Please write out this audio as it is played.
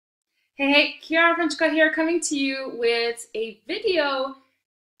Hey, Kiara Franchka here, coming to you with a video.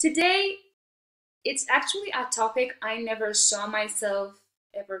 Today, it's actually a topic I never saw myself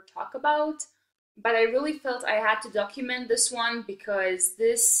ever talk about, but I really felt I had to document this one because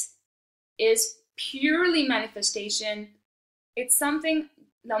this is purely manifestation. It's something,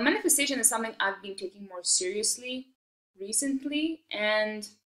 now, manifestation is something I've been taking more seriously recently, and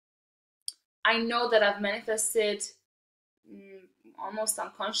I know that I've manifested mm, almost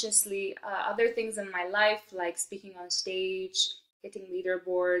unconsciously other things in my life, like speaking on stage, hitting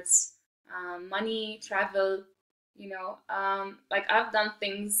leaderboards, money, travel. Like I've done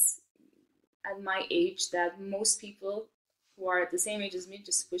things at my age that most people who are at the same age as me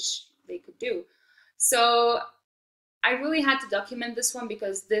just wish they could do. So I really had to document this one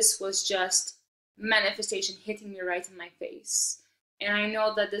because this was just manifestation hitting me right in my face. And I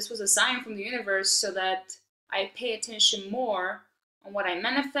know that this was a sign from the universe so that I pay attention more on what I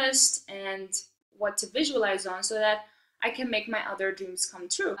manifest and what to visualize on so that I can make my other dreams come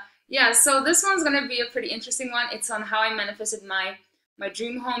true. Yeah, so this one's gonna be a pretty interesting one. It's on how I manifested my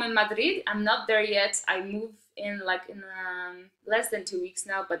dream home in Madrid. I'm not there yet. I move in like in less than 2 weeks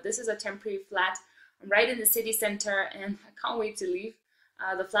now, but this is a temporary flat. I'm right in the city center, and I can't wait to leave.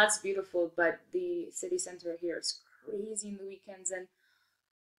 The flat's beautiful, but the city center here is crazy in the weekends, and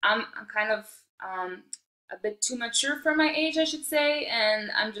I'm kind of a bit too mature for my age, I should say, and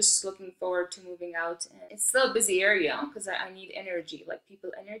I'm just looking forward to moving out. And it's still a busy area because I need energy, like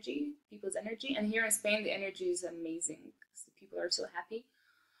people's energy. And here in Spain, the energy is amazing because the people are so happy.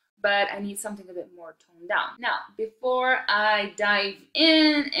 But I need something a bit more toned down. Now, before I dive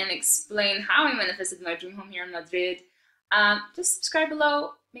in and explain how I manifested my dream home here in Madrid, just subscribe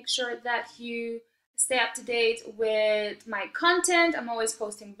below. Make sure that you stay up to date with my content. I'm always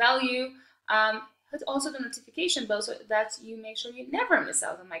posting value. Hit also the notification bell so that you make sure you never miss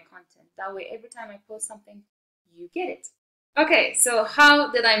out on my content. That way, every time I post something, you get it. Okay, so how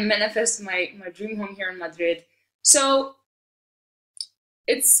did I manifest my dream home here in Madrid? So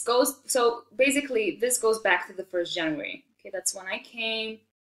basically this goes back to the 1st January. Okay, that's when I came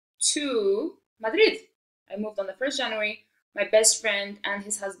to Madrid. I moved on the 1st January. My best friend and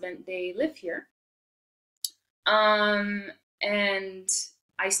his husband, they live here. And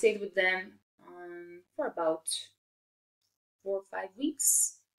I stayed with them for about 4 or 5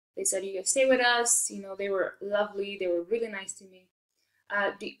 weeks. They said, you can stay with us. They were lovely. They were really nice to me.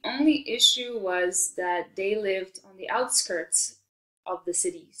 The only issue was that they lived on the outskirts of the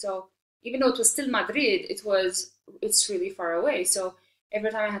city. So even though it was still Madrid, it's really far away. So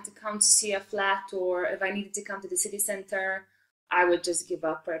every time I had to come to see a flat, or if I needed to come to the city center, I would just give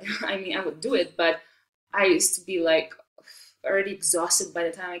up. Right? I mean, I would do it, but I used to be like already exhausted by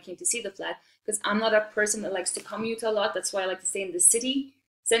the time I came to see the flat because I'm not a person that likes to commute a lot. That's why I like to stay in the city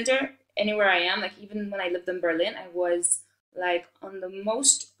center anywhere I am. Like even when I lived in Berlin, I was like on the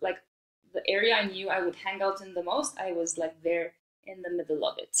most, like the area I knew I would hang out in the most, I was like there in the middle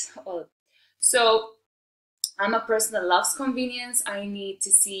of it. So I'm a person that loves convenience. I need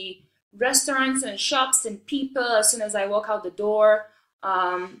to see restaurants and shops and people as soon as I walk out the door.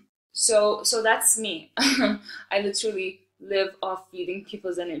 So that's me. I literally live off feeding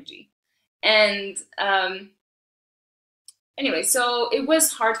people's energy. And anyway, so it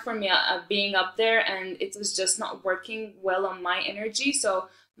was hard for me being up there, and it was just not working well on my energy. So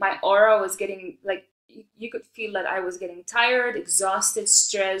my aura was getting like, you could feel that I was getting tired, exhausted,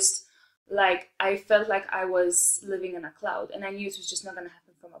 stressed. Like I felt like I was living in a cloud, and I knew it was just not going to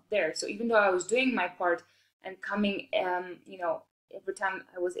happen from up there. So even though I was doing my part and coming, every time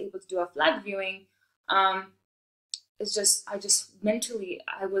I was able to do a flag viewing, I just mentally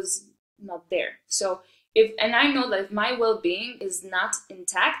I was not there. So and I know that if my well-being is not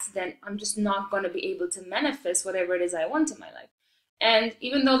intact, then I'm just not going to be able to manifest whatever it is I want in my life. And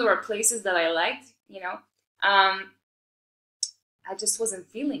even though there were places that I liked, I just wasn't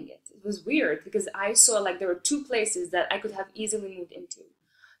feeling it. It was weird because I saw like there were two places that I could have easily moved into.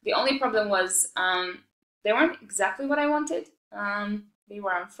 The only problem was they weren't exactly what I wanted. They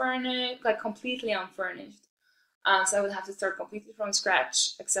were unfurnished, like completely unfurnished. So I would have to start completely from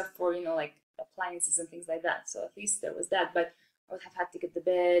scratch, except for, like appliances and things like that. So at least there was that, but I would have had to get the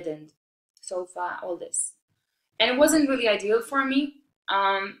bed and sofa, all this. And it wasn't really ideal for me.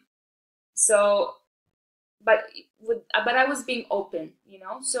 So, but I was being open,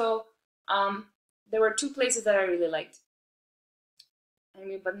 So there were two places that I really liked. I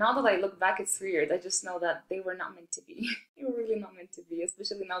mean, but now that I look back, it's weird. I just know that they were not meant to be. They were really not meant to be,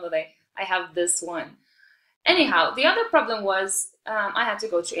 especially now that I have this one. Anyhow, the other problem was I had to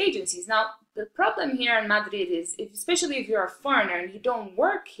go to agencies. Now, the problem here in Madrid is, especially if you're a foreigner and you don't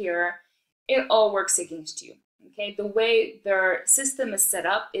work here, it all works against you. Okay, the way their system is set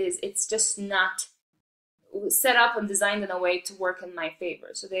up is it's just not set up and designed in a way to work in my favor.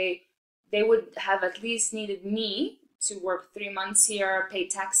 So they would have at least needed me to work 3 months here, pay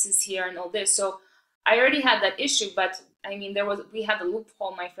taxes here, and all this. So I already had that issue, but I mean, we had a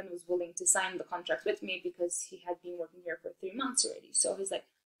loophole. My friend was willing to sign the contract with me because he had been working here for 3 months already. So he's like,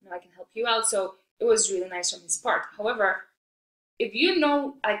 no, I can help you out. So it was really nice from his part. However, if you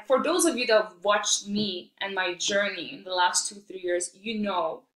know, like for those of you that have watched me and my journey in the last 2-3 years, you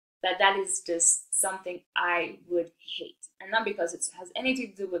know that that is just something I would hate. And not because it has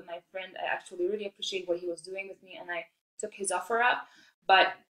anything to do with my friend. I actually really appreciate what he was doing with me and I took his offer up.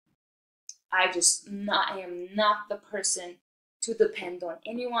 But I am not the person to depend on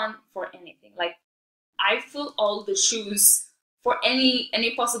anyone for anything. Like, I fill all the shoes for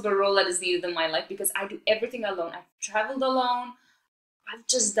any possible role that is needed in my life because I do everything alone. I've traveled alone. I've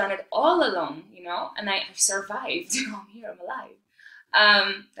just done it all alone, you know, and I've survived. I'm here, I'm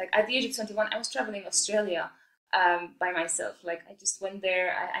alive. Like at the age of 21, I was traveling Australia by myself. Like I just went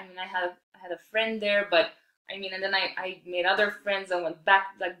there. I mean, I had a friend there, but I mean, and then I made other friends. I went back,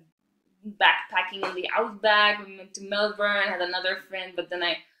 like backpacking in the outback. We went to Melbourne. I had another friend, but then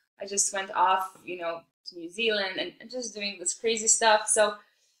I just went off, you know, to New Zealand and just doing this crazy stuff. So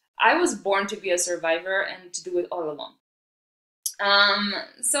I was born to be a survivor and to do it all alone.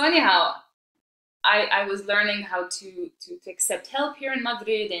 So anyhow, I was learning how to accept help here in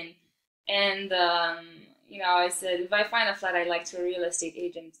Madrid, and you know, I said if I find a flat I like to a real estate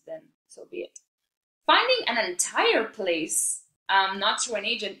agent, then so be it. Finding an entire place, not through an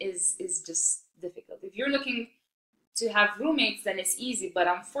agent, is just difficult. If you're looking to have roommates, then it's easy. But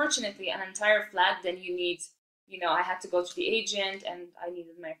unfortunately, an entire flat, then you need, you know, I had to go to the agent, and I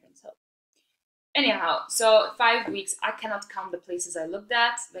needed my friend's help. Anyhow, so 5 weeks, I cannot count the places I looked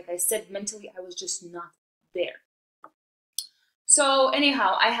at. Like I said, mentally, I was just not there. So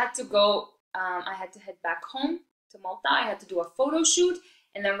anyhow, I had to go, I had to head back home to Malta. I had to do a photo shoot.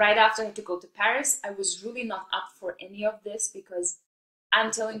 And then right after, I had to go to Paris. I was really not up for any of this because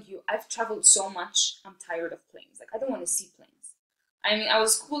I'm telling you, I've traveled so much. I'm tired of planes. Like, I don't want to see planes. I mean, I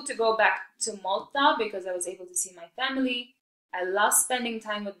was cool to go back to Malta because I was able to see my family. I love spending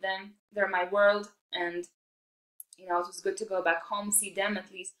time with them. They're my world. And, you know, it was good to go back home, see them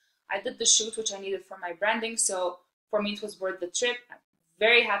at least. I did the shoot, which I needed for my branding. So for me, it was worth the trip. I'm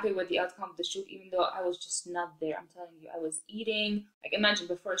very happy with the outcome of the shoot, even though I was just not there. I'm telling you, I was eating, like imagine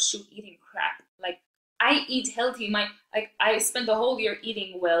before a shoot, eating crap. Like I eat healthy. I spent the whole year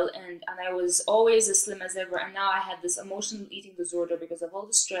eating well and I was always as slim as ever. And now I had this emotional eating disorder because of all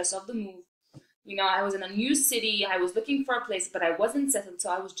the stress of the move. You know, I was in a new city. I was looking for a place, but I wasn't settled.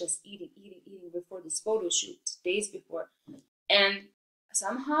 So I was just eating before this photo shoot, days before. And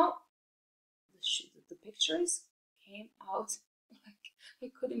somehow the pictures came out like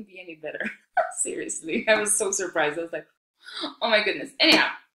it couldn't be any better. Seriously, I was so surprised. I was like, oh my goodness. Anyhow,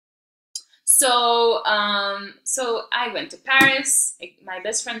 so I went to Paris. My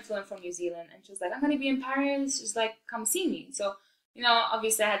best friend flew in from New Zealand, and she was like, I'm gonna be in Paris. She's like, come see me. So, you know,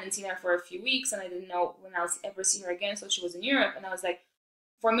 obviously I hadn't seen her for a few weeks, and I didn't know when I'll ever see her again. So she was in Europe, and I was like,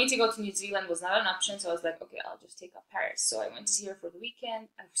 for me to go to New Zealand was not an option. So I was like, okay, I'll just take up Paris. So I went to see her for the weekend.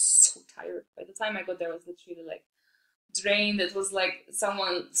 I was so tired. By the time I got there, I was literally like drained. It was like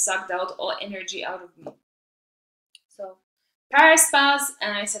someone sucked out all energy out of me. So Paris passed,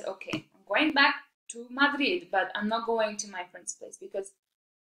 and I said, okay, I'm going back to Madrid, but I'm not going to my friend's place because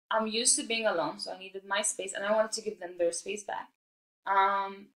I'm used to being alone. So I needed my space, and I wanted to give them their space back.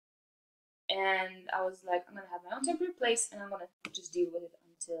 And I was like, I'm gonna have my own temporary place, and I'm gonna just deal with it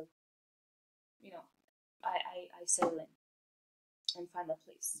until, you know, I settle in and find a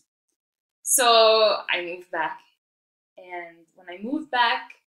place. So I moved back, and when I moved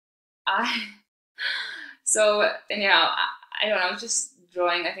back, so anyhow, I don't know, I was just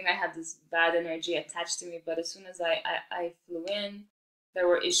drawing. I think I had this bad energy attached to me, but as soon as I flew in, there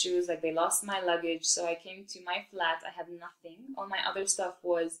were issues, like they lost my luggage. So I came to my flat, I had nothing. All my other stuff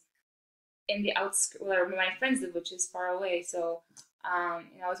was in the outskirts where my friends live, which is far away. So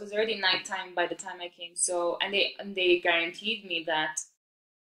you know, it was already nighttime by the time I came. So and they guaranteed me that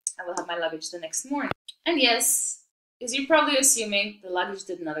I will have my luggage the next morning. And yes, as you're probably assuming, the luggage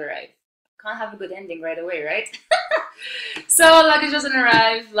did not arrive. Can't have a good ending right away, right? So luggage doesn't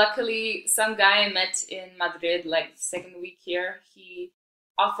arrive. Luckily, some guy I met in Madrid, like the second week here, he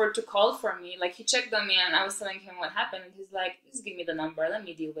offered to call for me. Like he checked on me, and I was telling him what happened, and he's like, "Just give me the number. Let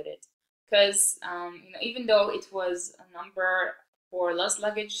me deal with it." Because you know, even though it was a number for lost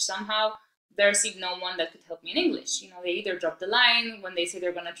luggage, somehow There received no one that could help me in English. You know, they either drop the line when they say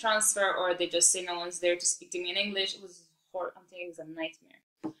they're going to transfer, or they just say no one's there to speak to me in English. It was horrible. I'm thinking it was a nightmare.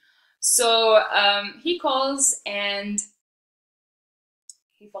 So he calls and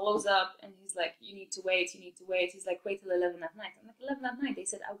he follows up and he's like, you need to wait, you need to wait. He's like, wait till 11 at night. I'm like, 11 at night? They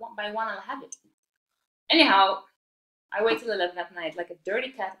said, by 1 I'll have it. Anyhow, I wait till 11 at night like a dirty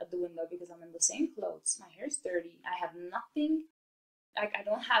cat at the window because I'm in the same clothes. My hair's dirty. I have nothing. Like, I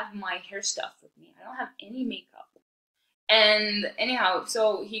don't have my hair stuff with me. I don't have any makeup. And anyhow,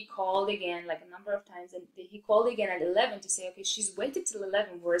 so he called again like a number of times, and he called again at 11 to say, okay, she's waited till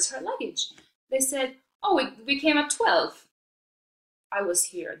 11. Where's her luggage? They said, oh, we came at 12. I was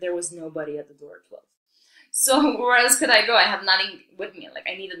here. There was nobody at the door at 12. So where else could I go? I have nothing with me. Like,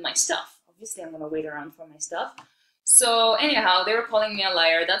 I needed my stuff. Obviously, I'm going to wait around for my stuff. So anyhow, they were calling me a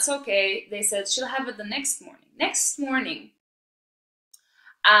liar. That's okay. They said, she'll have it the next morning. Next morning,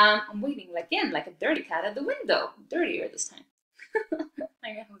 I'm waiting again, like a dirty cat at the window. Dirtier this time.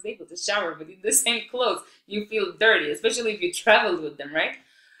 I was able to shower, but in the same clothes, you feel dirty, especially if you traveled with them, right?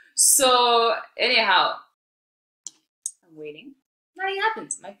 So anyhow, I'm waiting. Nothing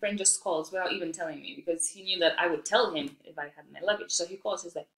happens. My friend just calls without even telling me because he knew that I would tell him if I had my luggage. So he calls.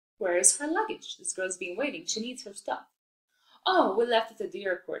 He's like, where is her luggage? This girl's been waiting. She needs her stuff. Oh, we left it at the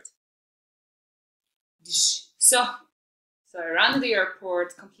airport. So I ran to the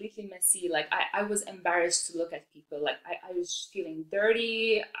airport, completely messy. Like, I was embarrassed to look at people. Like, I was feeling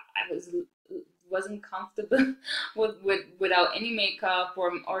dirty. I wasn't comfortable without any makeup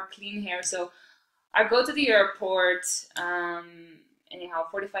or clean hair. So I go to the airport. Anyhow,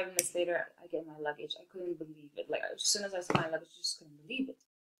 45 minutes later, I get my luggage. I couldn't believe it. Like, as soon as I saw my luggage, I just couldn't believe it.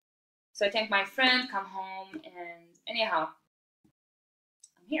 So I thank my friend, come home, and anyhow,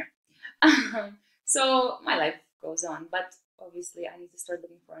 I'm here. So my life goes on, but obviously I need to start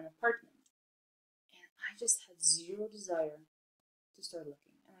looking for an apartment. And I just had zero desire to start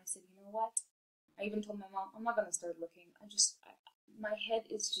looking. And I said, you know what? I even told my mom, I'm not going to start looking. My head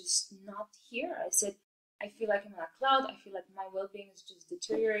is just not here. I said, I feel like I'm on a cloud. I feel like my well-being is just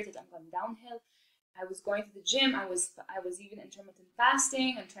deteriorated. I'm going downhill. I was going to the gym. I was even intermittent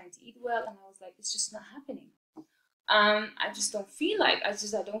fasting and trying to eat well. And I was like, it's just not happening. I just don't feel like, I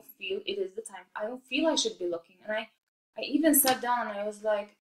don't feel it is the time. I don't feel I should be looking. And I even sat down and I was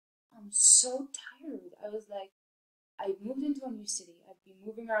like, I'm so tired. I was like, I moved into a new city. I've been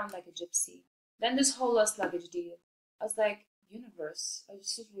moving around like a gypsy. Then this whole lost luggage deal. I was like, universe. I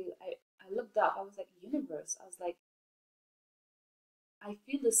looked up. I was like, universe. I was like, I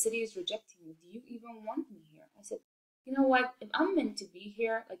feel the city is rejecting me. Do you even want me here? I said, you know what? If I'm meant to be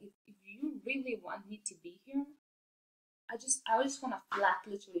here, like if you really want me to be here, I just want a flat,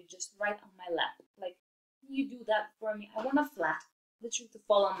 literally, just right on my lap. Like, can you do that for me? I want a flat, literally, to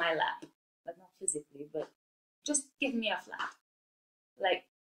fall on my lap. Like, not physically, but just give me a flat. Like,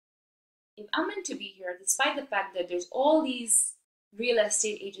 if I'm meant to be here, despite the fact that there's all these real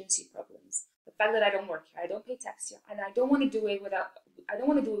estate agency problems, the fact that I don't work here, I don't pay tax here, and I don't want to do it with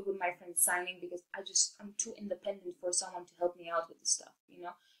my friends signing because I'm too independent for someone to help me out with this stuff, you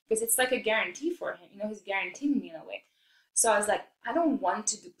know? Because it's like a guarantee for him, you know, he's guaranteeing me in a way. So I was like, I don't want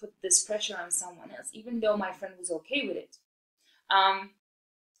to put this pressure on someone else, even though my friend was okay with it.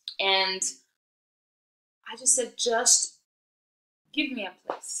 And I just said, just give me a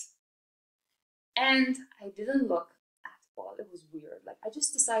place. And I didn't look at all. It was weird. Like, I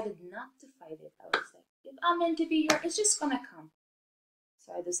just decided not to fight it. I was like, if I'm meant to be here, it's just gonna come.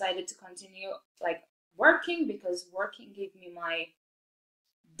 So I decided to continue like working because working gave me my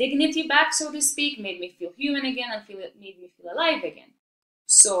dignity back, so to speak, made me feel human again and made me feel alive again.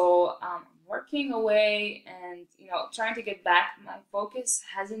 So I'm working away and, you know, trying to get back. My focus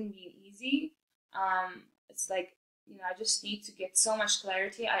hasn't been easy. It's like, you know, I just need to get so much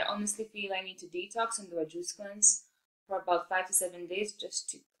clarity. I honestly feel I need to detox and do a juice cleanse for about 5 to 7 days just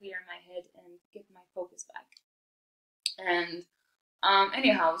to clear my head and get my focus back. And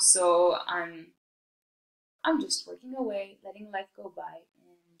anyhow, so I'm just working away, letting life go by.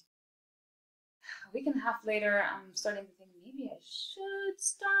 And a week and a half later, I'm starting to think maybe I should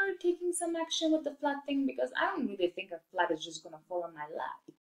start taking some action with the flat thing because I don't really think a flat is just gonna fall on my lap.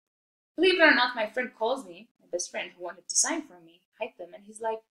 Believe it or not, my friend calls me, my best friend who wanted to sign for me, hype them, and he's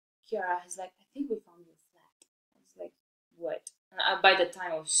like, Kiara, he's like, I think we found your flat. I was like, what? And by the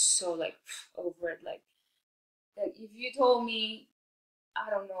time I was so like over it, like if you told me, I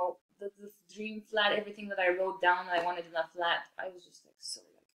don't know, the dream flat, everything that I wrote down that I wanted in a flat, I was just like so like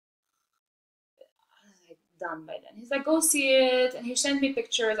done by then. He's like, go see it, and he sent me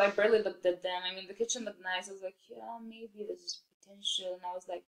pictures. I barely looked at them. I mean, the kitchen looked nice. I was like, yeah, maybe there's potential, and I was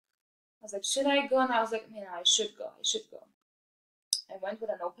like, I was like, should I go? And I was like, man, I should go. I should go. I went with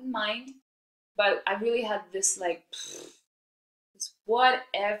an open mind, but I really had this like this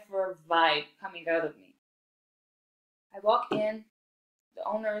whatever vibe coming out of me. I walk in, the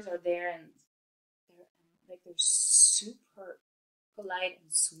owners are there, and they're super polite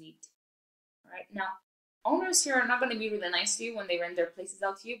and sweet. Right now, owners here are not going to be really nice to you when they rent their places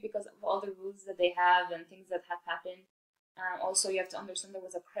out to you because of all the rules that they have and things that have happened. Also, you have to understand there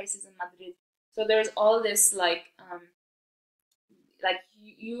was a crisis in Madrid, so there's all this like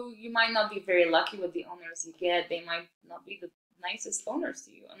you might not be very lucky with the owners you get. They might not be the nicest owners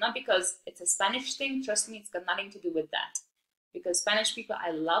to you, and not because it's a Spanish thing. Trust me, it's got nothing to do with that. Because Spanish people,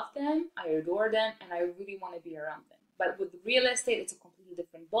 I love them, I adore them, and I really want to be around them. But with real estate, it's a completely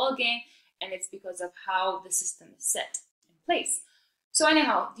different ball game, and it's because of how the system is set in place. So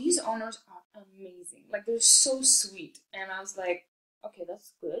anyhow, these owners are amazing. Like, they're so sweet, and I was like, okay,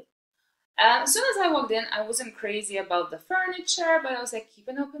 that's good. As soon as I walked in, I wasn't crazy about the furniture, but I was like, keep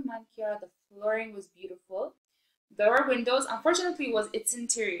an open mind, Kiara. The flooring was beautiful. There were windows. Unfortunately, it was its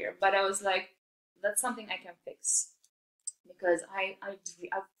interior, but I was like, that's something I can fix because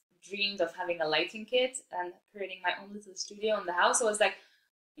I've dreamed of having a lighting kit and creating my own little studio in the house. So I was like,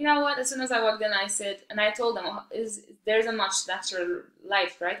 you know what? As soon as I walked in, I said, and I told them, there's a much natural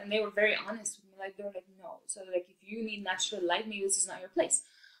light, right? And they were very honest with me. Like, they were like, no. So like, if you need natural light, maybe this is not your place.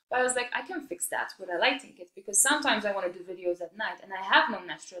 But I was like, I can fix that with a lighting kit because sometimes I want to do videos at night and I have no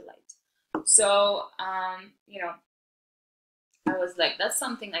natural light. So, you know, I was like, that's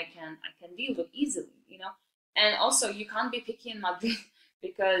something I can deal with easily, you know. And also, you can't be picky in Madrid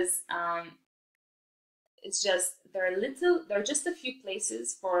because it's just there are just a few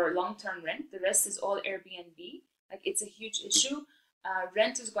places for long-term rent. The rest is all Airbnb. Like, it's a huge issue.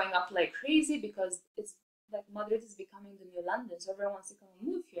 Rent is going up like crazy because it's like Madrid is becoming the new London, so everyone wants to come and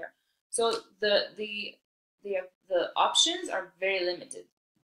move here. So the options are very limited.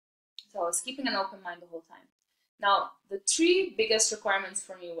 So I was keeping an open mind the whole time. Now, the three biggest requirements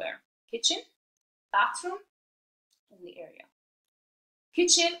for me were kitchen, bathroom, and the area.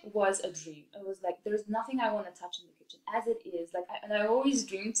 Kitchen was a dream. It was like, there's nothing I want to touch in the kitchen as it is. Like, I always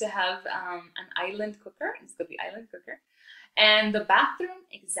dreamed to have an island cooker. It's called the island cooker. And the bathroom,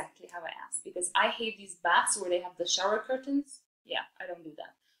 exactly how I asked, because I hate these baths where they have the shower curtains. Yeah, I don't do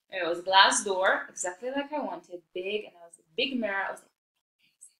that. And it was glass door, exactly like I wanted, big, and it was a big mirror. I was like,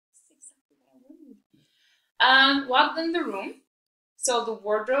 this is exactly what I wanted. Walked in the room. So the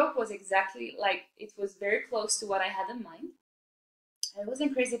wardrobe was exactly like, it was very close to what I had in mind. I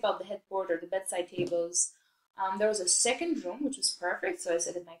wasn't crazy about the headboard or the bedside tables. There was a second room, which was perfect. So I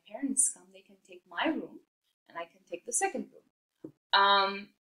said, if my parents come, they can take my room and I can take the second room.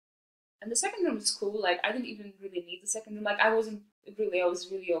 And the second room is cool. Like, I didn't even really need the second room. Like, I was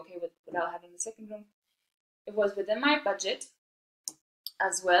really okay without having the second room. It was within my budget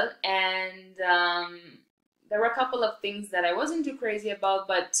as well. And there were a couple of things that I wasn't too crazy about,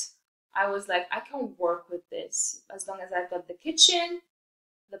 but I was like, I can work with this as long as I've got the kitchen,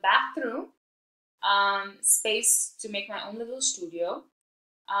 the bathroom, space to make my own little studio.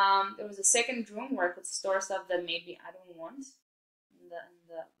 There was a second room where I could store stuff that maybe I don't want,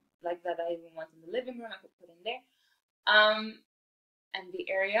 like that I even want in the living room. I could put in there. And the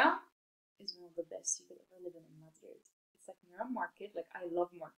area is one of the best you could ever live in Madrid. It's like near a market. Like, I love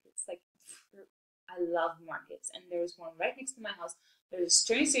markets. Like, I love markets, and there's one right next to my house. There's a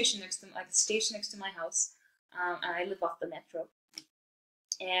train station next to, like, a station next to my house, and I live off the metro.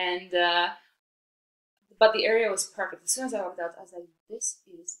 And but the area was perfect. As soon as I walked out, I was like, "This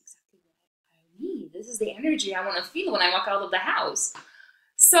is exactly what I need. This is the energy I want to feel when I walk out of the house."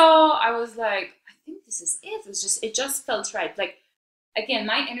 So I was like, "I think this is it." It just felt right. Like, again,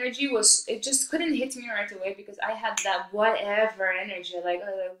 my energy it just couldn't hit me right away because I had that whatever energy, like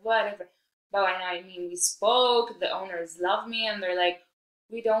whatever. But I mean, we spoke, the owners love me, and they're like,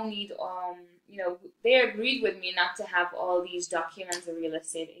 we don't need, you know, they agreed with me not to have all these documents the real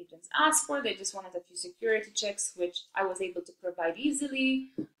estate agents asked for. They just wanted a few security checks, which I was able to provide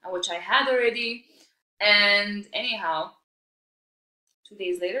easily, which I had already. And anyhow, 2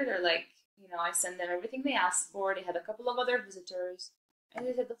 days later, they're like, you know, I sent them everything they asked for. They had a couple of other visitors, and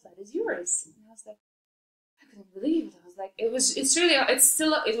they said, the flat is yours. And I was like, I couldn't believe it. I was like, it's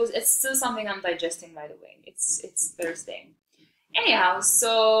still something I'm digesting, by the way. It's Thursday. Anyhow,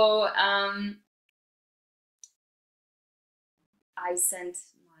 so I sent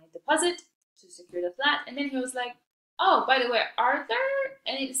my deposit to secure the flat, and then he was like, oh, by the way,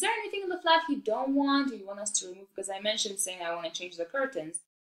 is there anything in the flat you don't want or you want us to remove? Because I mentioned saying I want to change the curtains.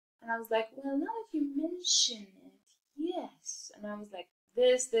 And I was like, well, now that you mention it, yes. And I was like,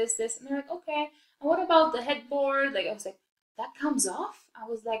 this. And they're like, okay. And what about the headboard? Like, I was like, that comes off? I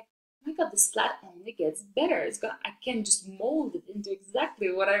was like, oh my God, this flat only gets better. I can just mold it into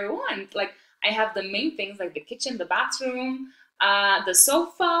exactly what I want. Like, I have the main things like the kitchen, the bathroom, the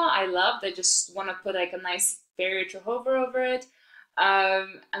sofa. I loved. I just want to put like a nice barrier to hover over it.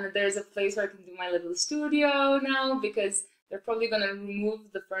 And there's a place where I can do my little studio now because they're probably gonna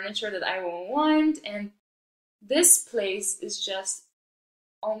remove the furniture that I won't want. And this place is just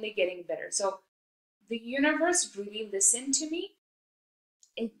only getting better. So the universe really listened to me.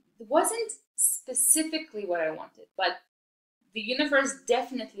 It wasn't specifically what I wanted, but the universe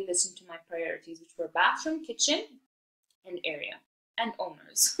definitely listened to my priorities, which were bathroom, kitchen, and area, and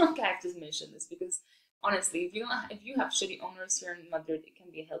owners. Okay, I have to mention this because honestly, if you have shitty owners here in Madrid, it can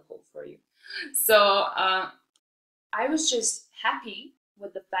be a hellhole for you. So I was just happy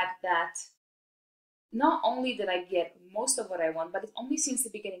with the fact that not only did I get most of what I want, but it only seems to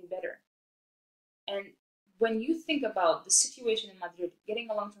be getting better. And when you think about the situation in Madrid, getting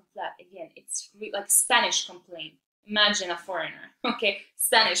a long-term flat, again, it's like Spanish complaint. Imagine a foreigner, okay?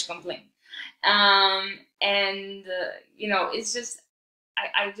 Spanish complaint. And, it's just,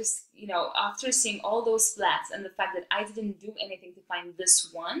 I just, after seeing all those flats and the fact that I didn't do anything to find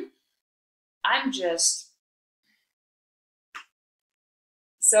this one, I'm just,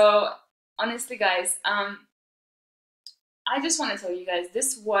 so honestly, guys, I just want to tell you guys,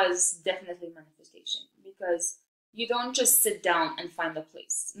 this was definitely manifestation because you don't just sit down and find a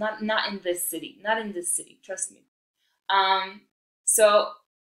place. Not in this city. Not in this city. Trust me. So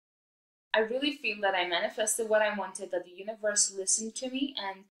I really feel that I manifested what I wanted, that the universe listened to me,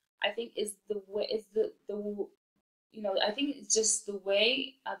 and I think is the way is the I think it's just the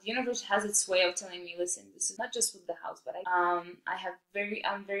way the universe has its way of telling me, listen, this is not just with the house, but I'm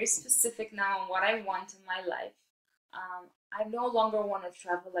very specific now on what I want in my life. I no longer want to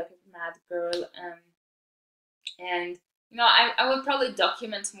travel like a mad girl, and I will probably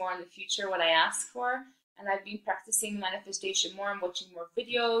document more in the future what I ask for, and I've been practicing manifestation more and watching more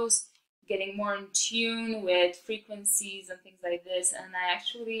videos, getting more in tune with frequencies and things like this. And I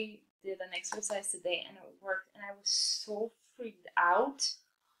actually did an exercise today and it worked, and I was so freaked out.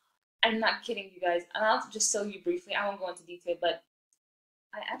 I'm not kidding you guys, and I'll just tell you briefly, I won't go into detail, but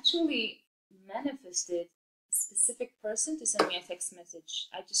I actually manifested a specific person to send me a text message.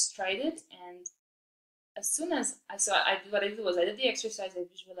 I just tried it, and as soon as what I did was I did the exercise, I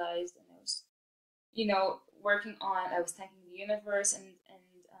visualized, and I was, working on, I was thanking the universe, and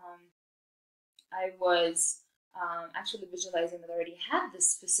I was actually visualizing that I already had this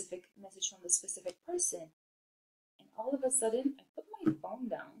specific message from the specific person. And all of a sudden, I put my phone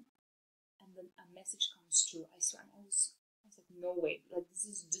down, and then a message comes through. I swear, I was like, no way, like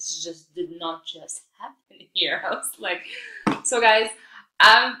this just did not just happen here. I was like, so guys,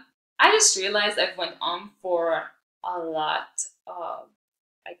 I just realized I've went on for a lot.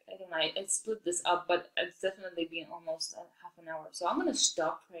 I don't know. I split this up, but it's definitely been almost half an hour. So I'm gonna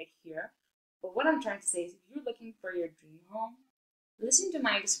stop right here. But what I'm trying to say is, if you're looking for your dream home, listen to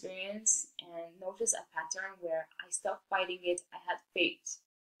my experience and notice a pattern where I stopped fighting it. I had faith,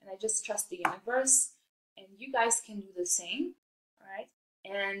 and I just trust the universe. And you guys can do the same, all right?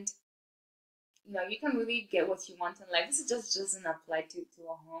 And you can really get what you want in life. This just doesn't apply to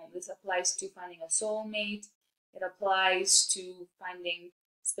a home. This applies to finding a soulmate. It applies to finding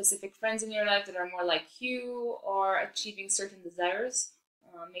specific friends in your life that are more like you, or achieving certain desires,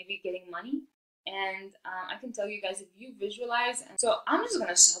 maybe getting money. And I can tell you guys, if you visualize, and so I'm just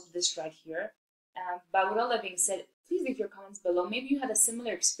gonna stop this right here. But with all that being said, please leave your comments below. Maybe you had a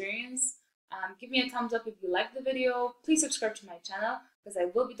similar experience. Give me a thumbs up if you liked the video. Please subscribe to my channel because I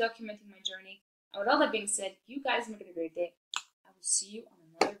will be documenting my journey. And with all that being said, you guys make it a great day. I will see you on